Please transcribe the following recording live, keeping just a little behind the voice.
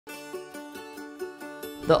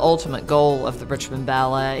The ultimate goal of the Richmond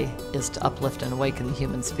Ballet is to uplift and awaken the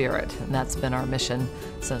human spirit, and that's been our mission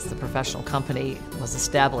since the professional company was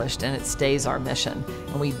established, and it stays our mission.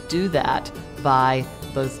 And we do that by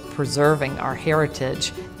both preserving our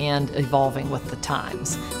heritage and evolving with the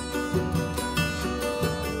times.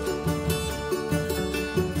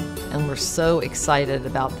 And we're so excited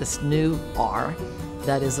about this new R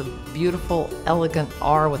that is a beautiful, elegant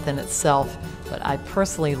R within itself, but I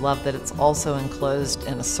personally love that it's also enclosed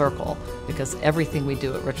in a circle, because everything we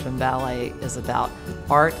do at Richmond Ballet is about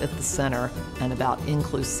art at the center and about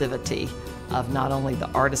inclusivity of not only the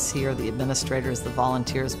artists here, the administrators, the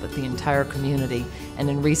volunteers, but the entire community. And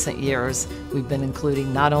in recent years, we've been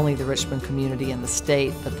including not only the Richmond community and the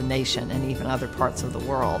state, but the nation and even other parts of the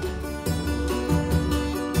world.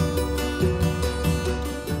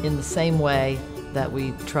 In the same way that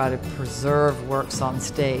we try to preserve works on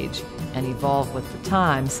stage and evolve with the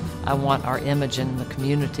times, I want our image in the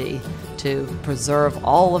community to preserve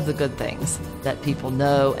all of the good things that people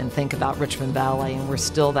know and think about Richmond Ballet. And we're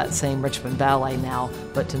still that same Richmond Ballet now,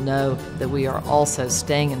 but to know that we are also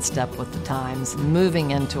staying in step with the times,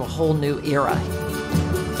 moving into a whole new era.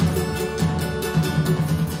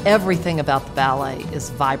 Everything about the ballet is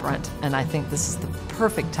vibrant, and I think this is the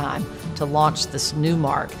perfect time to launch this new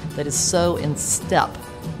mark that is so in step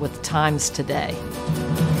with times today.